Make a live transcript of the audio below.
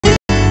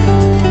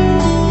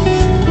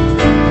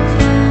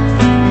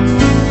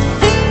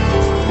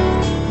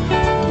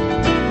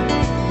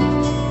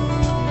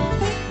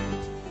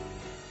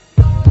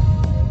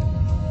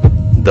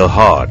The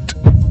heart.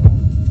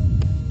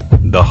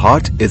 The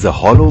heart is a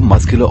hollow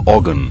muscular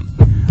organ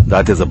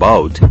that is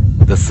about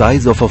the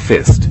size of a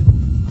fist.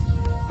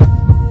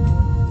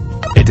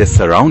 It is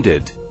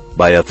surrounded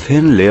by a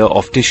thin layer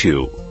of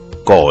tissue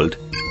called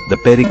the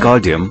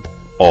pericardium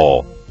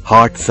or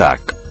heart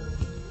sac.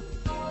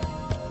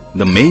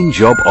 The main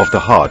job of the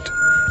heart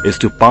is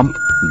to pump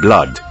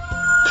blood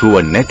through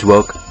a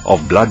network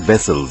of blood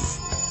vessels.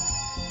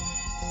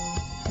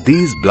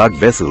 These blood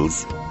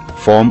vessels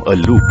form a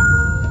loop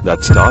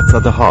that starts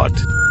at the heart,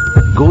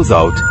 goes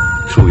out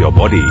through your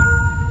body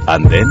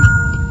and then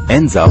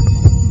ends up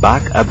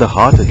back at the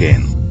heart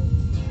again.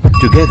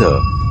 Together,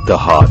 the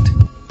heart,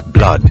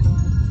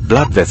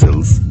 blood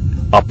vessels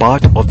are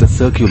part of the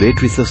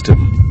circulatory system,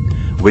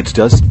 which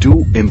does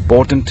two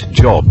important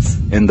jobs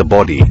in the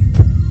body.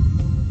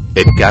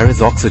 It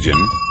carries oxygen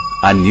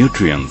and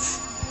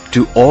nutrients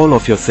to all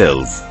of your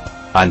cells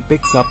and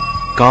picks up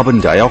carbon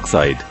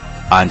dioxide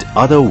and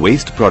other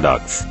waste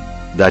products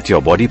that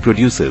your body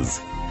produces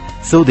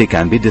so they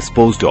can be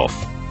disposed of.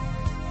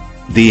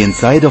 The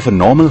inside of a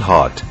normal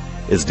heart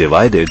is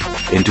divided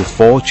into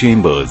 4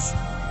 chambers: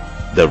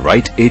 the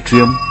right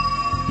atrium,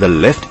 the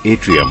left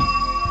atrium,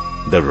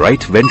 the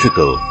right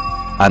ventricle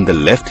and the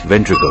left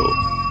ventricle.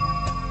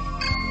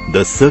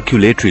 The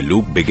circulatory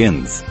loop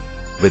begins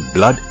with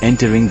blood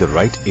entering the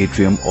right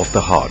atrium of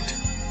the heart.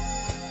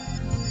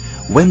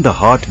 When the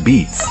heart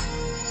beats,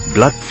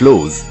 blood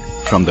flows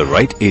from the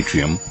right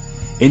atrium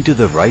into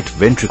the right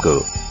ventricle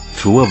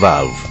through a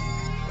valve.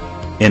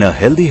 In a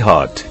healthy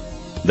heart,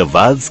 the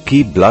valves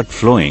keep blood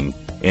flowing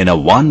in a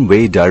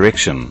one-way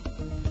direction.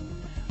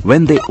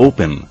 When they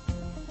open,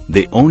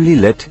 they only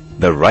let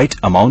the right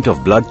amount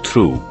of blood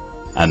through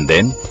and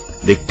then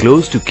they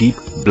close to keep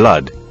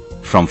blood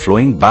from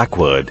flowing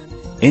backward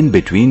in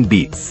between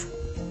beats.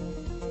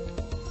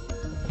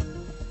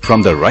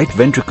 From the right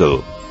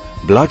ventricle,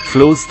 blood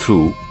flows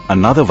through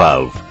another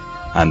valve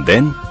and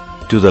then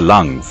to the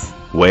lungs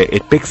where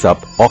it picks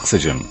up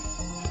oxygen.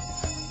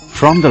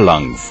 From the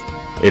lungs,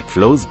 it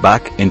flows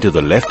back into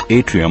the left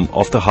atrium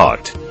of the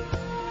heart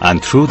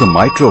and through the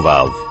mitral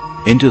valve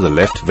into the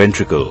left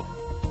ventricle.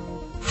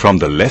 From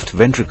the left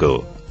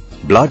ventricle,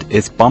 blood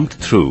is pumped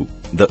through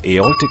the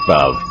aortic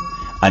valve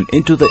and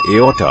into the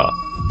aorta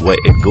where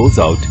it goes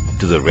out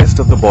to the rest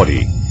of the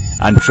body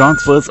and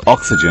transfers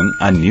oxygen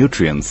and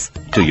nutrients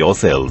to your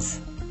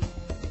cells.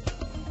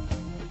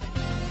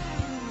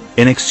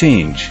 In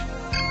exchange,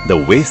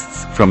 the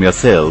wastes from your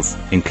cells,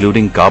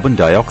 including carbon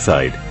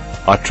dioxide,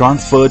 are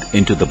transferred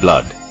into the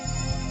blood.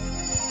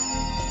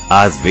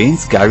 As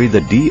veins carry the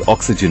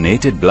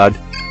deoxygenated blood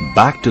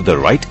back to the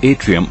right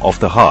atrium of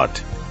the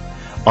heart,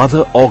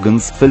 other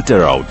organs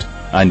filter out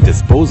and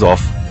dispose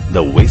of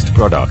the waste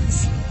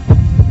products.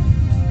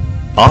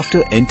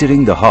 After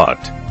entering the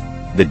heart,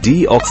 the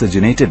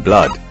deoxygenated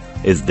blood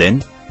is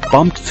then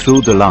pumped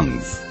through the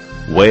lungs,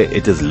 where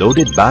it is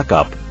loaded back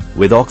up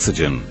with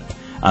oxygen,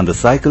 and the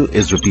cycle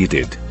is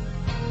repeated.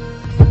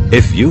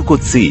 If you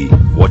could see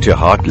what your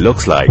heart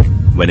looks like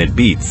when it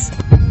beats,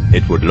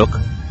 it would look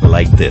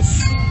like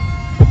this.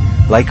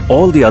 Like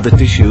all the other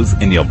tissues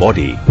in your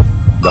body,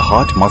 the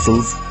heart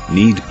muscles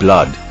need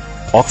blood,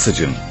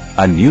 oxygen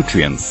and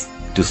nutrients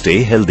to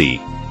stay healthy.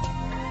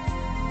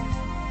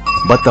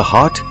 But the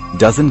heart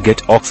doesn't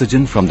get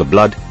oxygen from the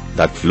blood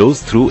that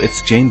flows through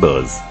its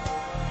chambers.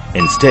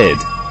 Instead,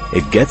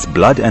 it gets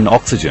blood and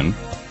oxygen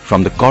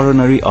from the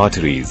coronary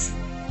arteries,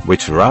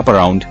 which wrap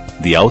around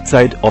the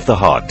outside of the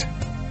heart.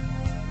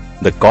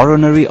 The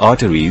coronary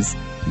arteries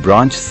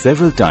branch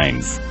several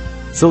times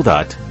so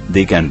that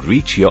they can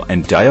reach your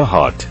entire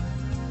heart.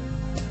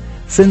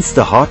 Since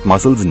the heart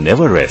muscles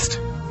never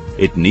rest,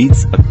 it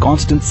needs a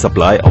constant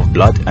supply of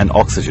blood and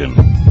oxygen.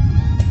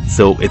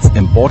 So it's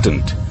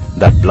important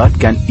that blood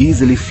can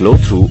easily flow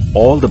through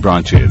all the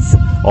branches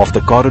of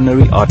the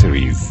coronary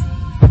arteries.